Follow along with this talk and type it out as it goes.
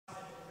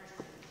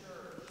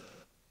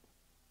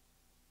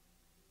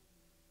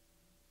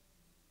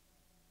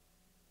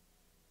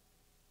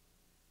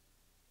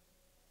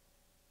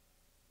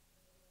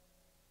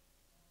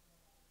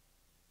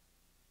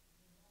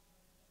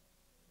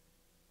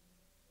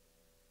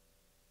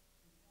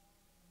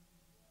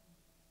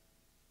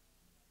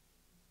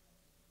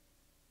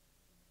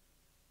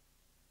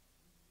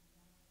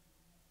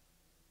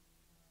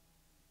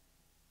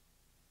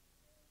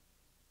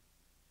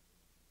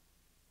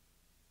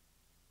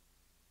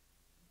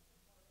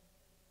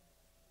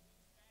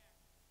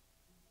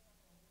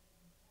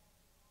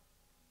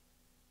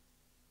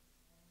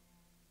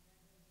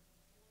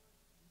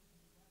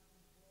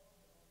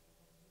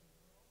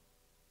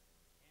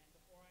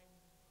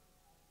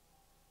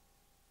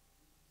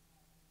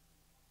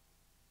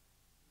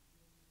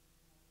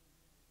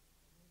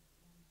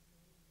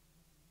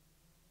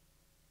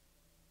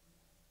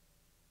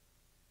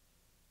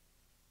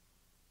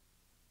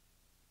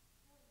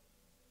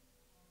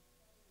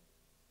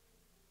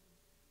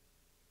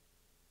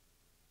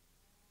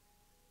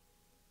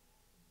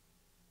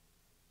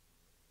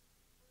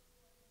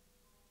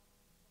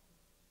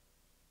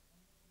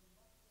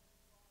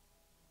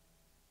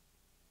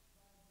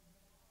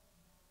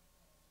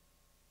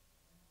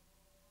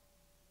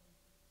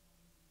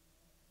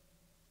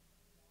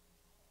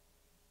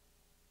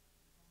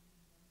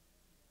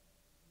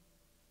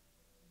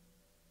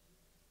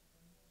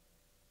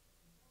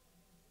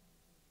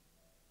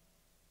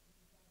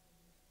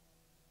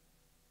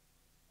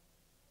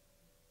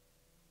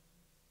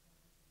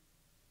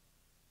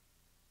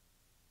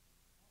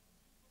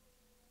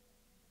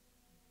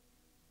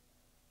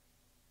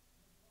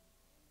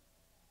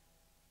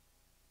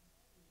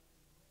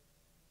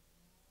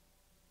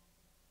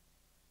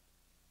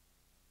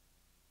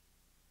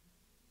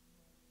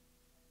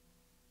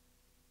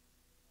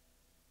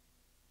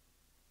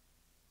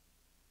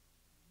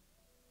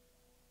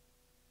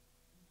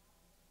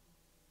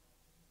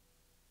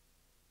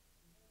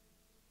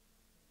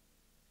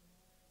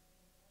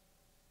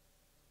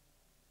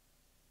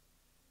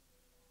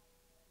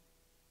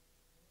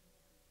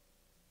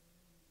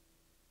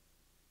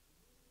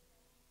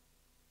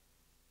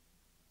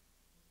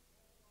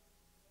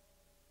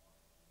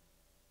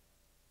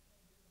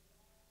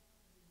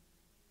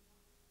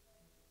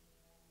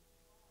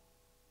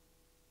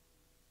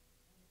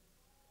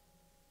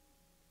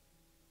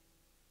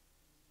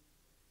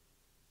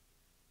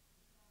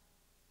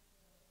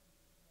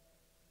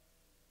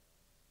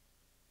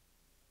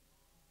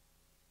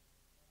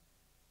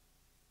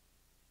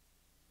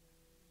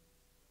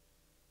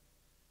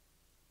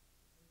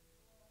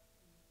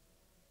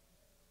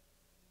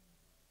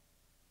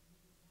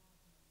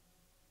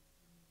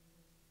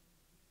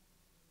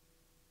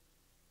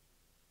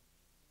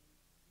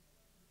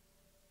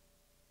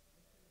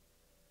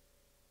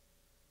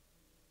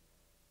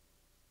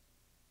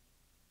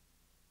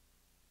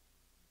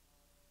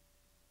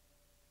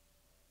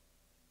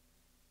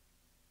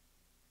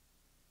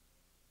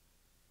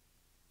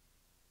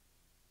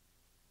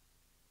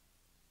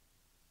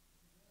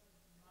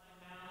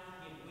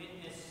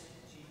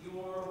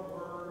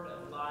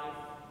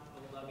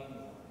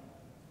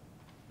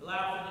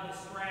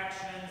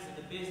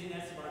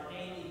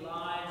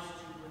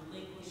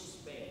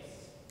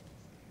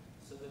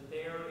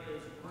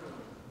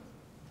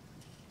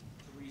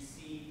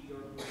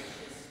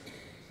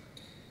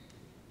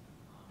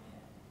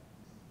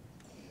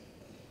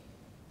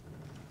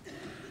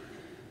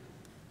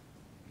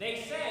They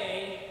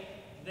say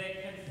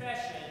that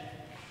confession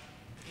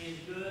is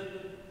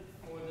good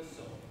for the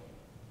soul.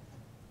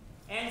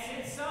 And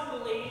since some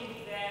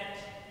believe that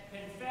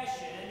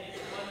confession is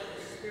one of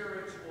the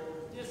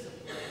spiritual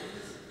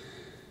disciplines,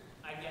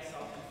 I guess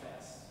I'll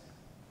confess.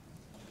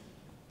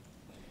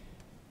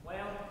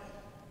 Well,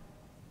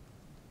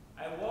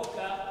 I woke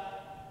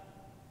up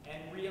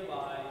and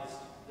realized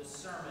the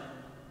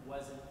sermon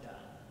wasn't done.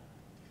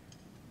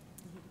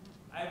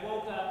 I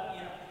woke up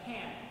in a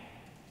panic,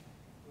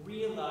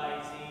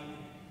 realizing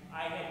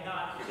I had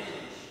not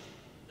finished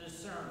the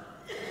sermon.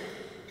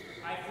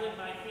 I flipped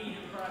my feet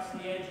across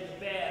the edge of the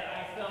bed.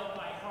 I felt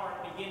my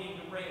heart beginning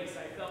to race.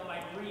 I felt my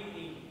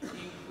breathing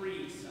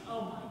increase.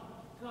 Oh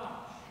my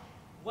gosh,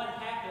 what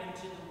happened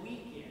to the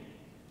weekend?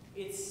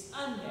 It's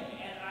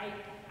Sunday, and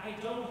I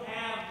don't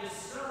have the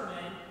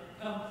sermon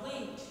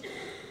complete.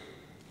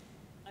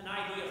 An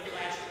idea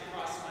flashed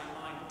across my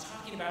mind. We're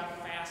talking about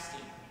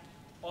fasting.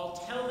 I'll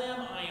tell them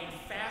I am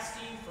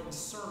fasting from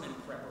sermon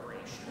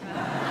preparation.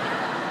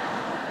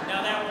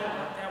 Now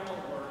that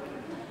won't work.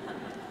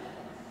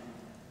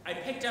 I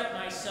picked up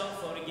my cell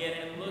phone again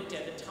and looked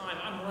at the time.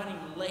 I'm running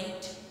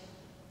late.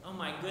 Oh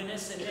my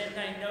goodness. And then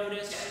I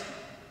noticed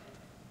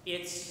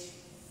it's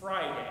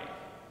Friday.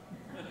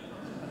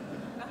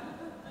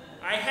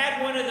 I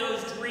had one of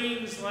those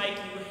dreams like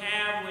you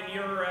have when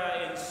you're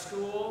in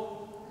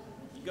school.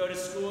 You go to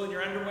school in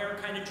your underwear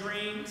kind of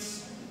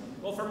dreams.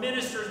 Well, for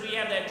ministers, we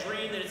have that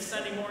dream that it's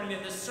Sunday morning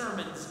and the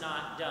sermon's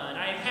not done.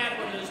 I've had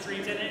one of those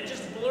dreams, and it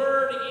just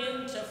blurred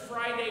into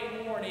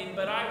Friday morning,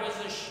 but I was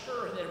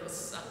assured that it was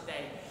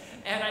Sunday,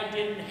 and I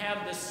didn't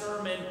have the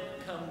sermon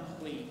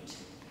complete.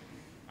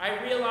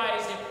 I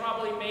realized it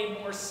probably made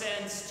more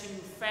sense to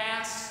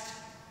fast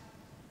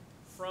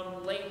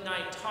from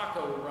late-night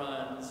taco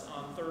runs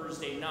on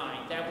Thursday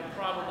night. That would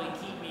probably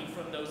keep me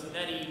from those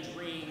nutty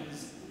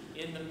dreams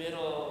in the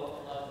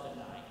middle of the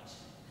night.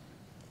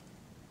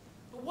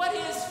 But what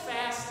is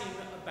fasting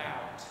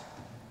about?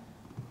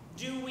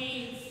 Do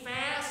we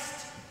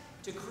fast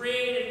to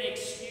create an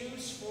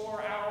excuse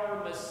for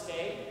our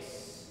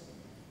mistakes?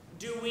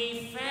 Do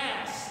we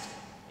fast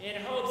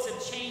in hopes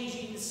of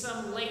changing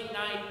some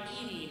late-night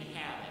eating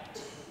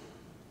habit?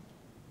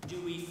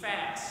 Do we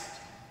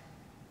fast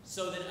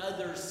so that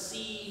others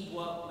see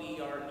what we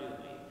are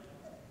doing?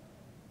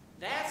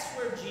 That's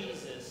where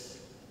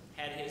Jesus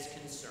had his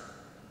concern.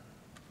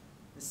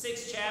 The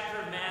 6th chapter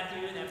of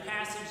Matthew, in that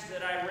passage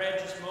that I read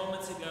just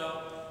moments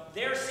ago,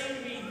 there seem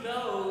to be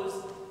those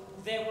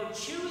that were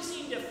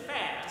choosing to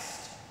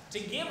fast, to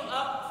give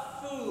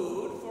up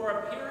food for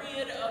a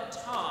period of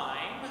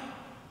time,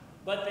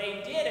 but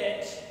they did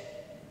it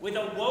with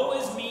a woe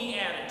is me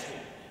attitude.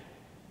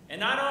 And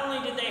not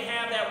only did they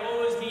have that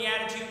woe is me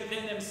attitude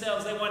within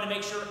themselves, they wanted to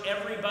make sure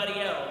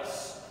everybody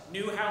else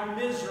knew how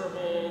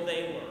miserable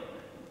they were.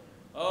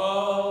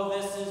 Oh,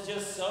 this is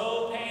just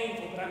so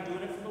painful, but I'm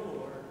doing it for the Lord.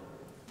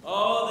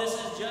 Oh, this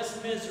is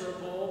just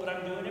miserable, but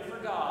I'm doing it for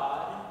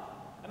God.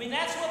 I mean,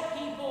 that's what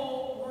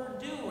people were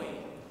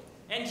doing.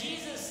 And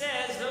Jesus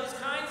says those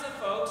kinds of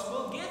folks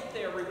will get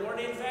their reward.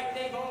 In fact,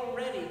 they've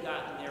already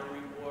gotten their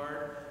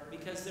reward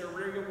because their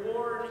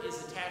reward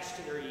is attached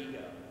to their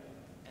ego.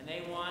 And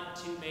they want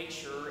to make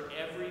sure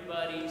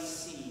everybody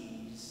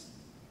sees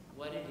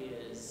what it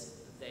is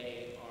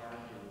they are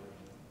doing.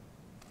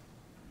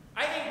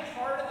 I think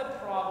part of the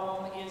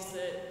problem is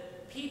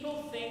that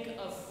people think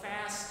of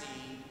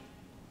fasting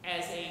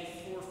as a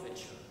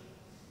forfeiture.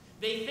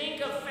 They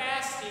think of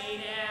fasting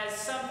as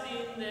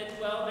something that,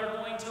 well, they're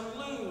going to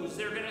lose,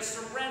 they're going to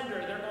surrender,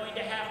 they're going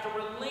to have to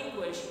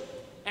relinquish.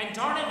 And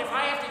darn it, if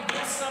I have to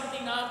give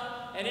something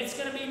up, and it's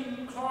going to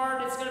be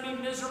hard, it's going to be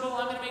miserable,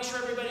 I'm going to make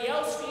sure everybody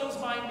else feels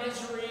my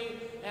misery,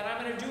 and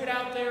I'm going to do it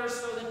out there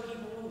so that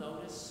people will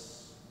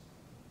notice.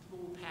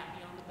 People will pat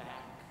me on the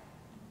back.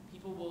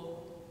 People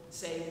will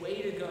say,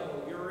 way to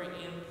go, you're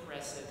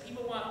impressive.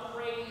 People want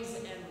praise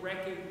and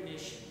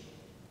recognition.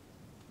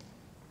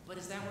 But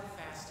is that what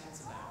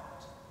fasting's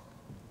about?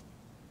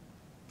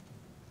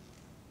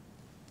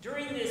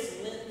 During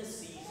this Lenten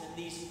season,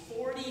 these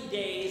 40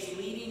 days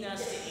leading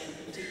us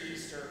to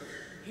Easter,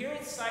 here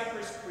at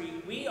Cypress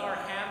Creek, we are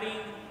having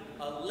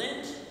a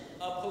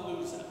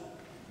Lent-a-palooza.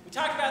 We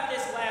talked about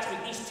this last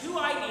week, these two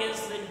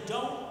ideas that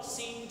don't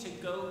seem to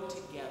go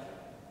together.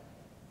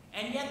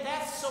 And yet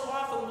that's so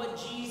often what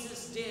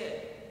Jesus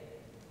did.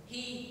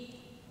 He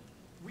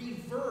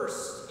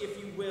reversed, if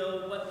you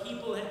will, what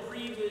people had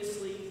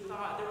previously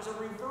thought. There was a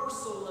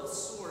reversal of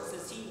sorts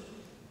as he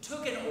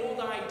took an old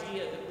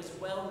idea that was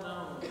well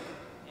known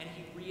and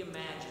he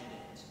reimagined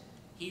it.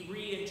 He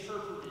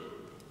reinterpreted it.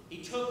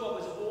 He took what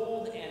was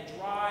old and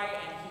dry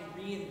and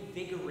he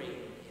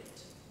reinvigorated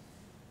it.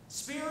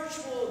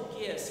 Spiritual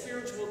gifts,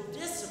 spiritual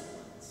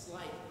disciplines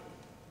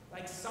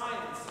like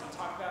silence that we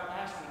talked about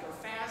last week or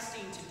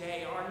fasting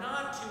today are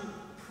not to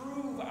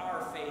prove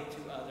our faith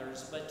to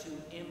others, but to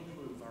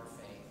improve our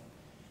faith.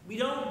 We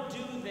don't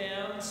do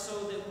them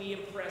so that we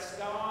impress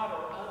God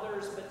or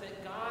others, but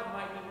that God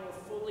might be more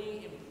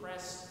fully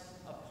impressed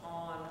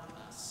upon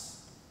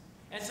us.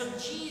 And so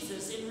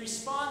Jesus, in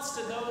response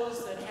to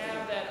those that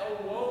have that,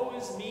 oh, woe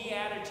is me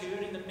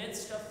attitude in the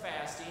midst of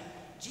fasting,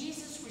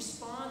 Jesus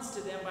responds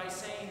to them by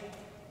saying,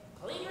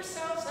 clean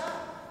yourselves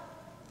up.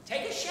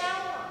 Take a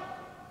shower.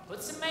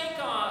 Put some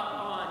makeup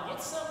on.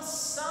 Get some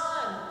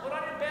sun. Put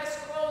on your best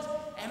clothes.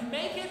 And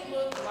make it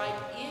look like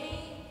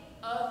any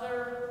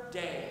other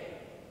day.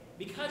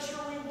 Because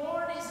your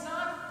reward is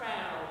not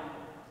found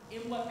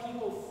in what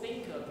people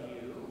think of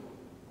you.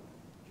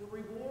 Your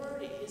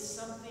reward is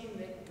something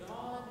that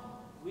God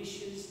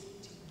wishes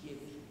to give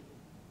you.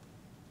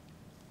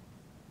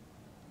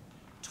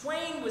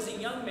 Twain was a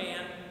young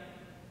man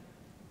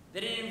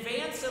that in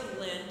advance of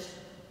Lent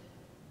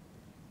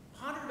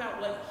pondered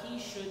about what he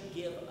should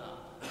give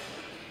up,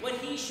 what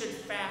he should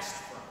fast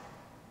from.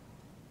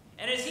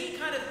 And as he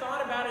kind of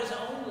thought about his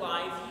own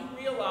life,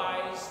 he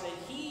realized that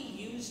he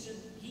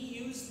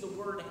used the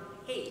word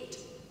hate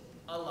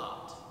a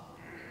lot.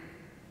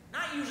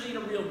 Not usually in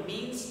a real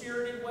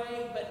mean-spirited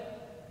way,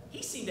 but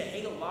he seemed to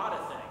hate a lot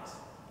of things.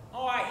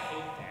 Oh, I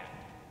hate that.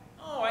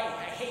 Oh, I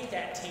hate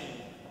that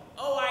team.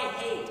 Oh,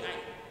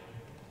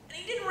 and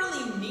he didn't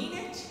really mean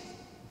it,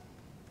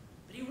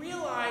 but he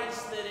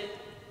realized that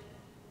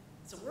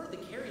it's a word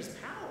that carries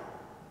power.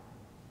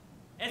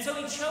 And so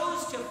he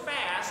chose to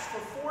fast for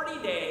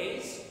 40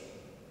 days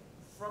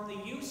from the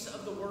use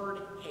of the word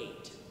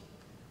hate,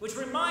 which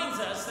reminds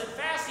us that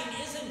fasting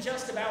isn't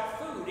just about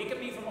food. It can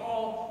be from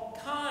all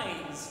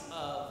kinds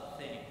of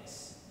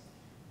things.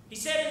 He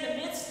said in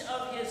the midst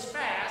of his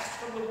fast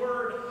from the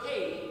word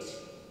hate,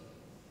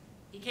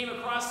 he came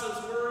across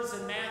those words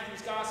in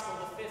Matthew's Gospel,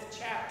 the 5th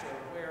chapter,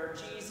 where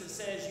Jesus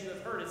says, you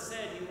have heard it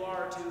said, you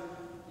are to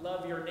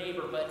love your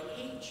neighbor, but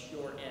hate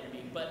your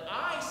enemy. But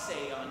I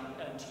say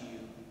unto you,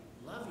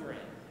 love your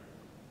enemy.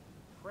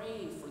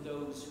 Pray for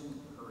those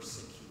who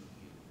persecute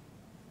you.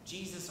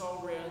 Jesus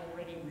already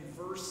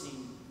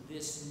reversing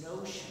this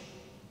notion.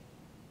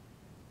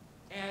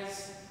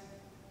 As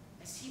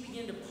he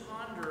began to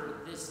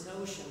ponder this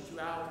notion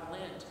throughout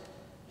Lent,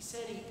 he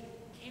said he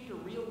came to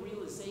real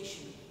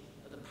realization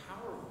of the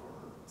power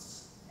of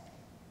words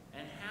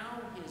and how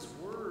his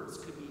words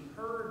could be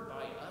heard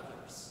by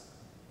others.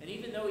 And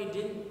even though he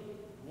didn't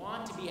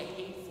want to be a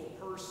hateful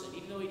person,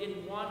 even though he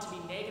didn't want to be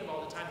negative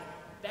all the time,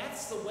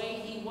 that's the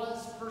way he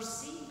was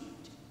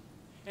perceived.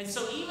 And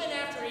so even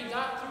after he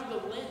got through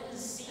the Lenten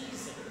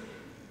season,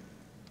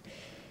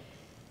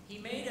 he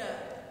made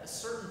a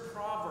certain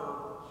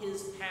proverb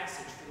his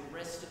passage for the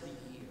rest of the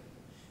year.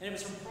 And it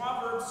was from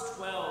Proverbs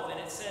 12, and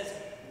it says,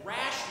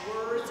 rash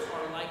words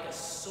are like a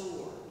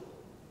sword,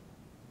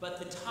 but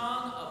the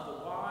tongue of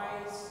the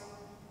wise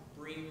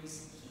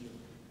brings healing.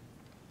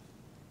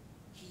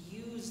 He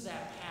used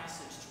that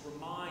passage to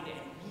remind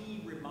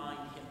and remind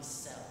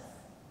himself.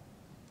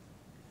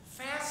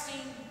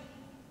 Fasting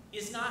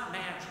is not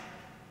magic.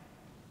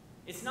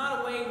 It's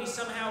not a way we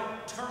somehow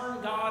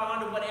turn God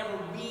onto whatever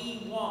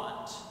we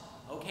want.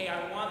 Okay,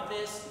 I want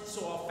this,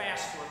 so I'll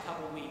fast for a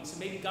couple weeks, and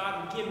maybe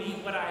God will give me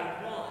what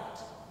I want.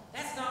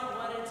 That's not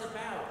what it's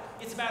about.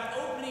 It's about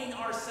opening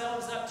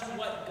ourselves up to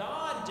what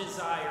God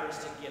desires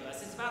to give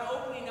us. It's about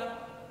opening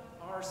up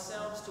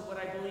ourselves to what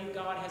I believe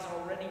God has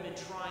already been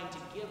trying to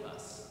give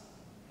us.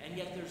 And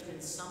yet there's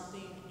been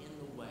something in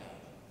the way.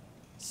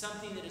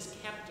 Something that has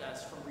kept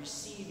us from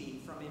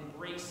receiving, from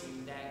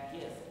embracing that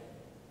gift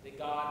that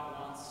God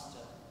wants to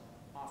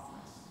offer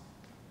us.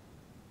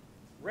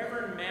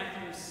 Reverend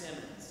Matthew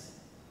Simmons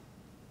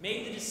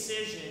made the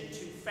decision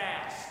to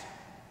fast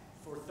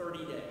for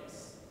 30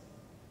 days.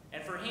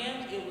 And for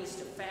him, it was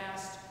to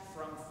fast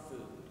from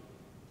food.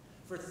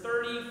 For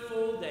 30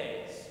 full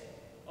days,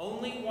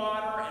 only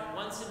water, and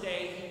once a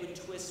day he would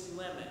twist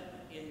lemon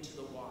into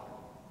the water.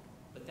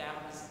 But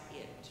that was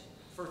it.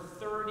 For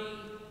 30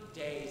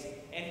 days.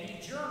 And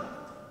he journaled.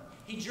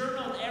 He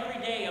journaled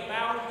every day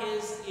about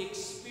his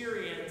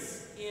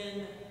experience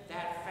in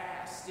that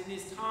fast, in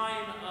his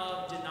time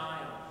of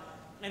denial.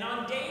 And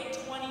on day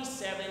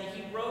 27,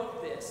 he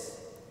wrote this.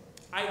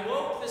 I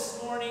woke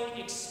this morning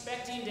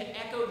expecting to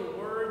echo the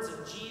words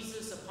of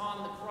Jesus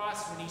upon the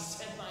cross when he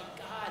said,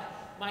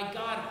 my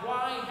God,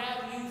 why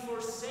have you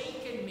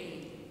forsaken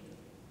me?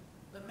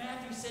 But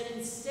Matthew said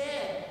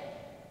instead,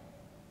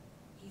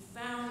 he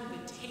found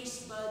the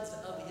taste buds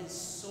of his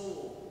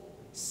soul,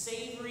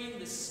 savoring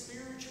the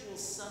spiritual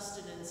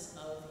sustenance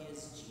of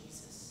his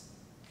Jesus.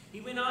 He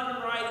went on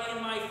to write,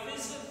 in my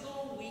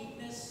physical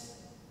weakness,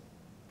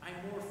 I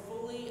more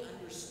fully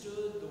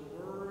understood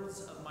the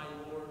words of my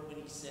Lord when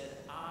he said,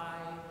 I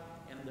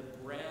am the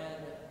bread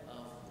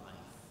of life.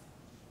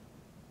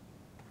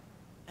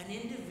 An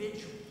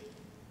individual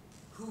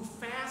who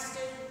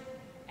fasted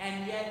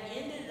and yet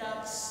ended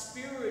up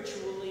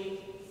spiritually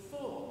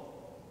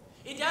full.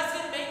 It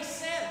doesn't make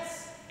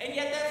sense. And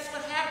yet that's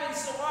what happens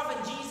so often.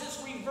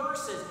 Jesus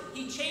reverses.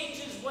 He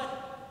changes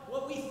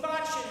what we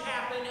thought should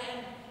happen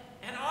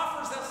and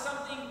offers us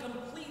something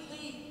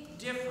completely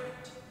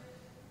different.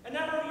 A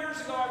number of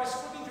years ago, I was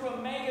flipping through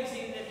a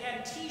magazine that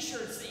had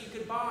t-shirts that you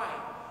could buy.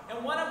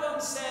 And one of them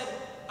said,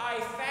 I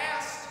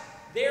fast,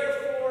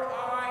 therefore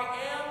I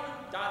am, ...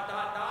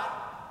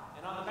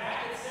 And on the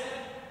back it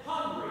said,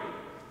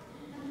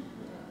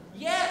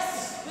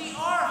 Yes, we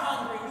are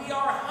hungry. We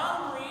are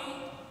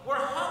hungry. We're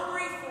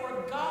hungry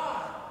for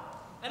God.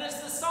 And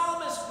as the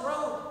psalmist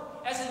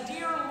wrote, as a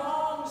deer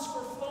longs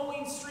for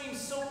flowing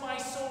streams, so my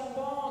soul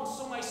longs,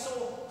 so my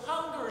soul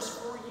hungers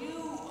for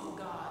you, O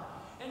God.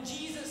 And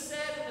Jesus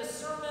said in the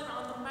Sermon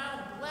on the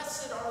Mount,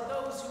 blessed are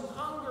those who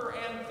hunger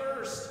and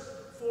thirst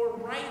for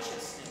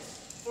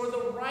righteousness, for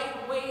the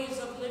right ways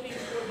of living,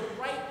 for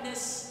the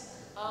rightness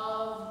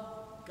of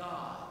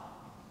God.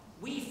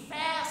 We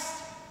fast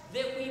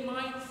that we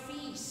might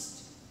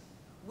feast.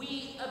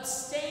 We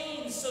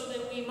abstain so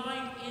that we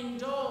might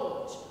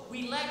indulge.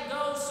 We let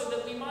go so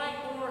that we might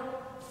more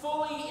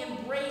fully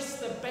embrace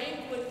the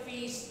banquet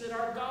feast that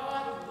our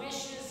God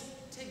wishes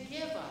to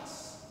give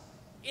us.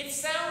 It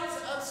sounds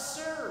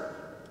absurd,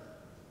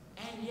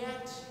 and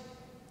yet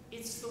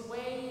it's the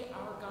way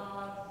our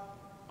God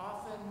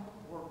often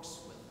works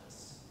with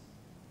us.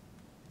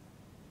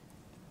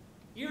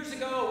 Years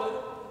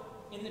ago,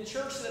 in the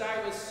church that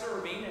I was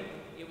serving, and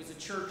it was a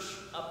church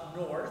up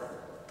north,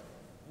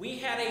 we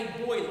had a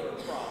boiler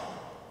problem.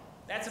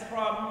 That's a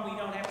problem we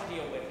don't have to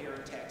deal with here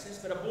in Texas,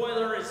 but a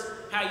boiler is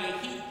how you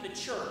heat the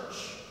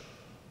church.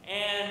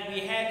 And we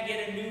had to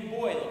get a new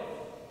boiler,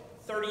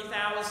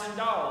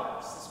 $30,000.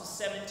 This was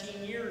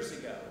 17 years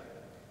ago.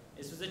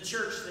 This was a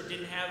church that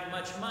didn't have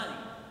much money.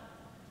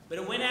 But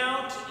it went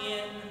out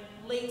in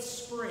late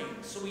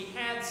spring, so we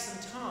had some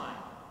time.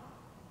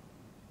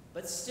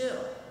 But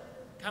still,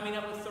 coming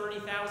up with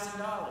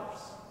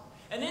 $30,000.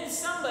 And then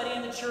somebody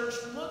in the church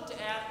looked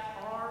at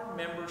our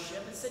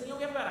membership and said, we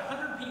have about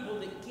 100 people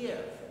that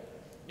give.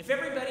 If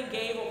everybody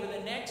gave over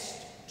the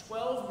next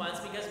 12 months,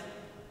 because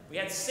we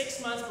had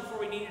 6 months before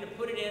we needed to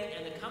put it in,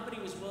 and the company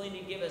was willing to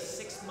give us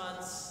 6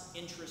 months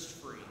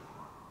interest-free.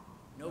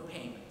 No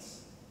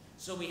payments.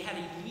 So we had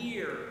a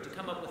year to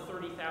come up with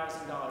 $30,000.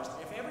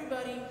 And if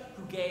everybody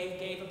who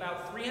gave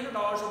about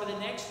 $300 over the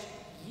next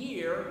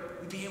year,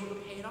 we'd be able to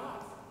pay it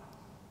off.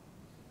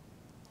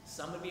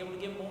 Some would be able to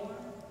give more.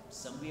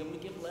 Some would be able to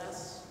give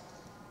less.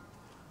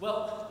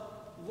 Well,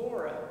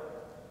 Laura,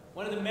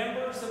 one of the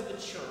members of the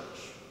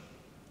church,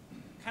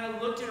 kind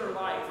of looked at her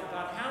life and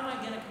thought, how am I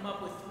going to come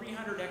up with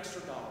 $300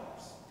 extra?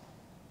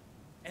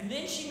 And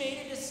then she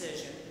made a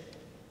decision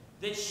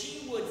that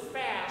she would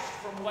fast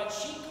from what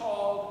she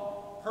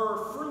called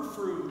her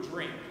frou-frou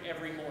drink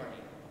every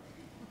morning.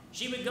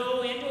 She would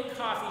go into a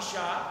coffee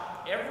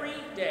shop every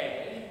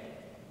day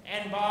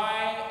and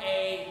buy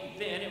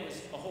then it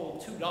was a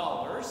whole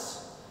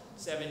 $2,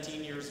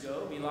 17 years ago,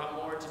 it'd be a lot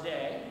more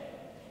today.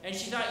 And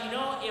she thought,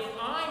 if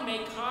I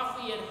make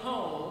coffee at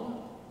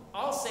home,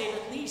 I'll save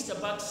at least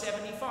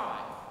 $1.75.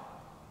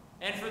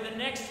 And for the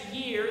next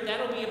year,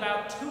 that'll be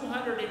about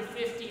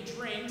 250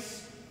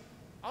 drinks.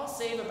 I'll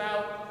save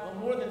about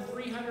more than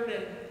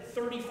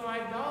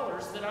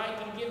 $335 that I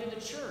can give to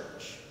the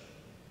church.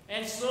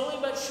 And slowly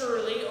but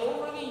surely,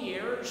 over the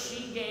year,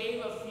 she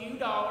gave a few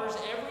dollars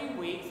every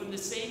week from the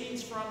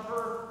savings from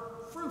her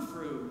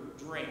frou-frou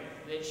drink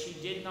that she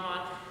did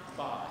not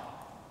buy.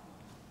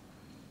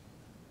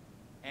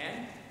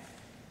 And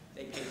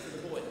they paid for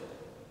the boiler.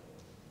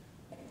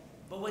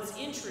 But what's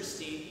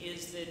interesting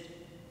is that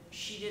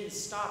she didn't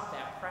stop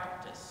that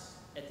practice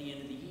at the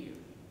end of the year.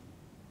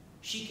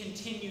 She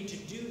continued to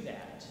do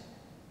that.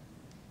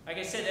 Like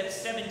I said, that was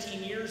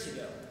 17 years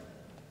ago.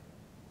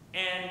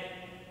 And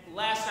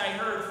last I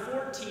heard,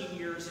 14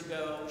 years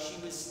ago, she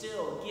was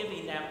still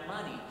giving that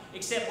money.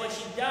 Except what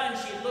she'd done,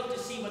 she had looked to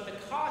see what the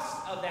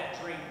cost of that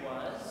drink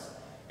was,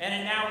 and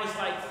it now was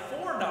like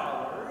 $4,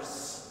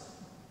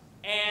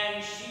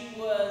 and she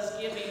was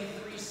giving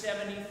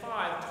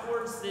 $3.75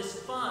 towards this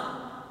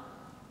fund.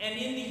 And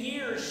in the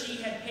years, she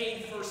had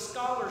paid for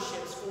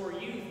scholarships for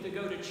youth to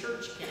go to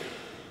church camp.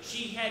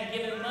 She had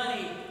given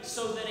money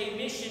so that a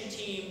mission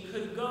team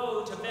could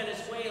go to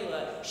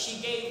Venezuela.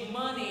 She gave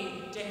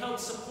money to help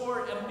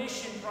support a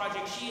mission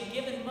project. She had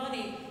given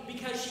money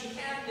because she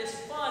had this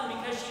fund,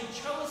 because she had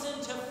chosen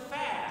to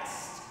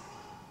fast.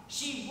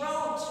 She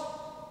wrote,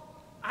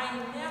 I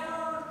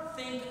never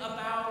think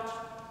about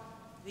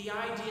the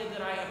idea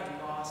that I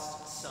have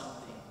lost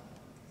something,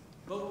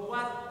 but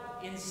what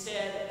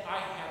instead I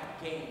have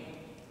gained,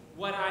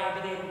 what I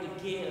have been able to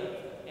give,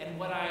 and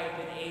what I have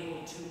been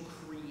able to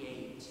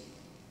create.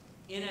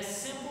 In a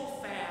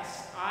simple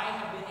fast, I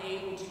have been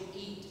able to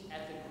eat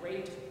at the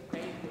great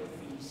banquet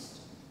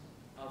feast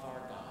of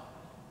our God.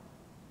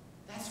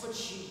 That's what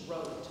she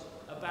wrote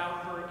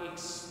about her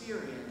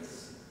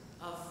experience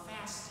of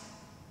fasting,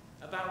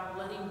 about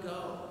letting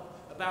go,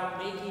 about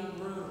making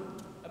room,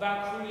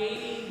 about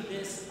creating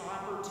this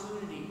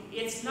opportunity.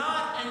 It's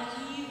not an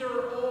either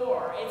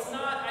or. It's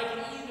not I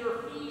can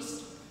either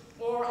feast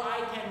or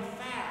I can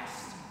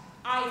fast.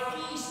 I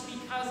feast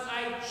because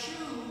I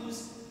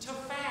choose to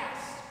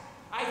fast.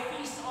 I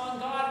feast on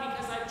God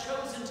because I've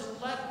chosen to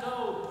let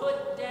go,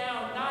 put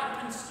down, not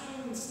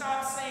consume,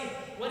 stop saying,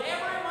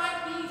 whatever it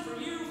might be for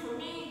you, for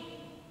me.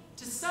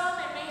 To some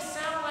it may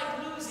sound like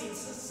losing. To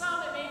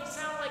some it may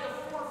sound like a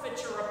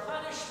forfeiture, a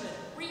punishment,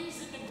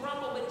 reason to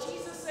grumble. But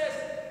Jesus says,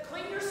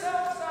 clean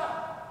yourselves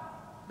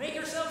up. Make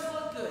yourselves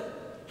look good.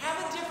 Have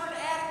a different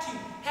attitude.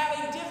 Have a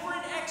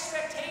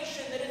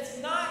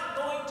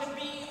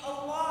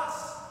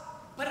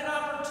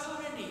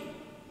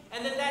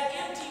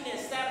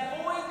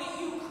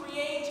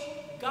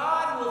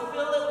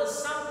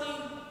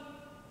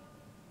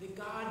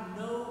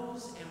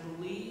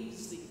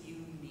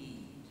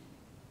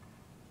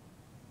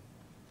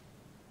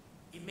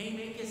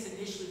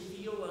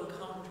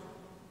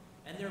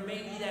And there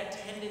may be that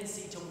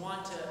tendency to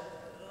want to,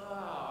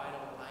 oh, I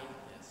don't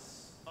like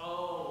this.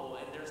 Oh,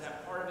 and there's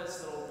that part of us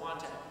that will want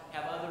to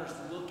have others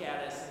look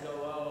at us and go,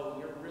 oh,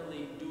 you're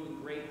really doing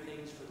great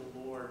things for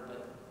the Lord.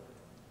 But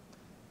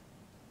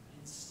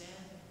instead,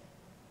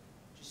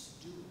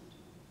 just do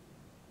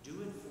it.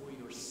 Do it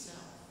for yourself.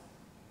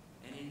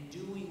 And in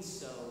doing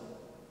so,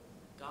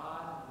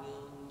 God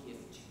will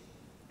gift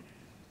you.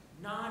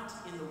 Not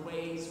in the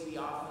ways we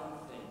often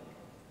think,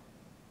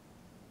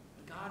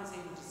 but God is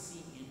able to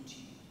see into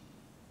you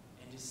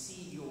and to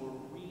see your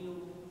real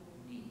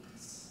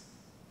needs.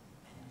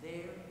 And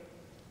there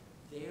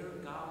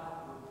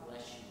God will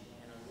bless you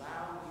and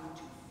allow you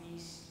to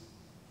feast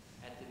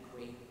at the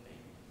great banquet.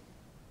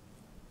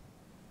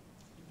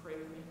 You pray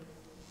with me?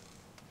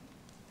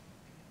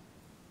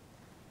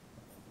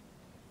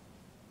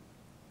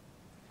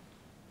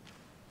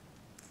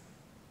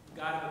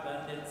 God of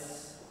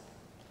abundance,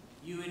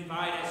 you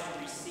invite us to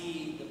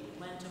receive the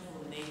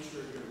plentiful nature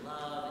of your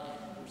love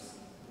and mercy.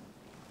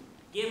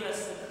 Give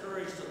us the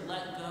courage to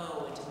let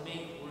go and to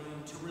make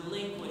room, to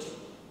relinquish,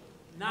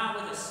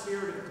 not with a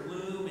spirit of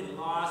gloom and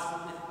loss,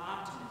 but with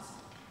optimism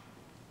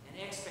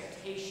and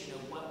expectation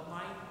of what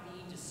might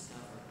be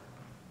discovered.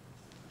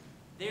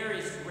 There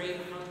is great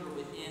hunger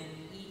within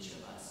each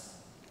of us.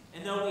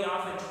 And though we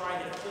often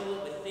try to fill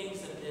it with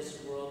things of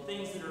this world,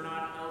 things that are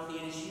not healthy,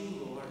 it is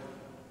you, Lord,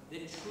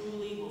 that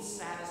truly will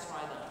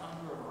satisfy the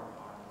hunger of our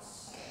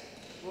hearts.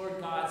 Lord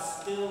God,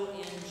 spill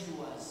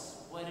into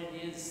us what it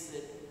is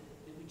that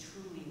we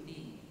truly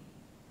need.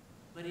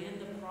 But in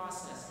the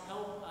process,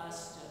 help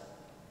us to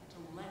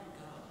let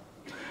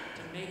go,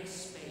 to make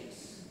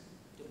space,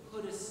 to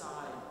put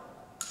aside,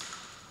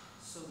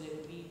 so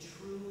that we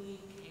truly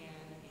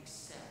can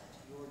accept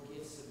your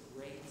gifts of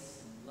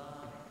grace and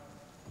love,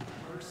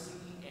 mercy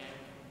and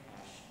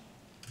compassion.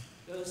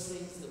 Those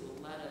things that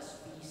will let us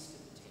feast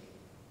at the table.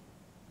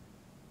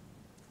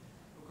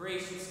 Oh,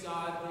 gracious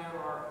God,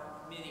 there are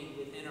many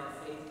within our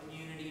faith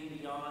community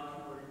beyond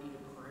who are in need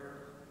of prayer.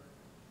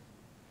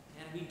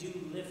 And we do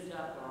lift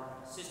up our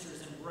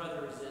sisters and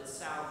brothers at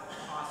South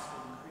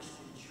Austin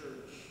Christian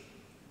Church.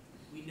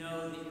 We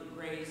know that your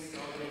grace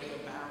already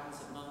abounds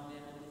among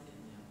them and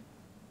within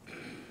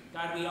them.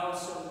 God, we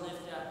also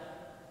lift up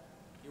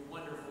your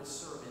wonderful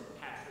servant,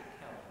 Patrick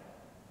Kelly,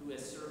 who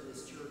has served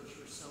this church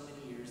for so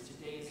many years.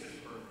 Today is his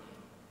birthday.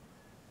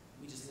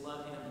 We just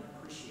love him and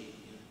appreciate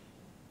him.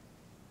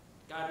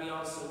 God, we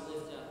also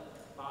lift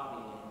up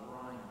Bobby and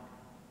Brian,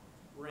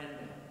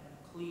 Brenda,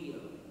 Cleo,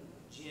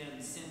 Jim,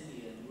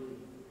 Cynthia, and Ruth.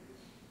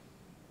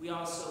 We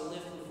also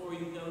lift before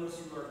you those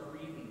who are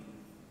grieving,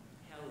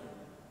 Helen,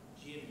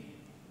 Jimmy,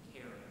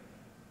 Karen.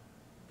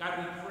 God,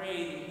 we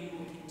pray that you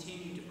will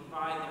continue to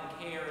provide them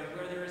care, and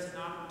where there is an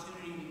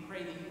opportunity, we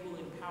pray that you will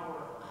empower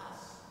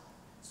us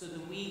so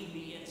that we can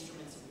be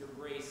instruments of your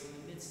grace in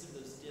the midst of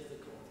those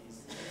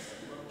difficulties, in the midst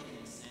of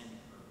brokenness and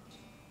hurt.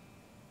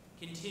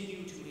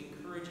 Continue to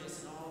encourage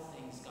us in all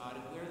things, God,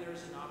 and where there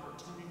is an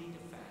opportunity to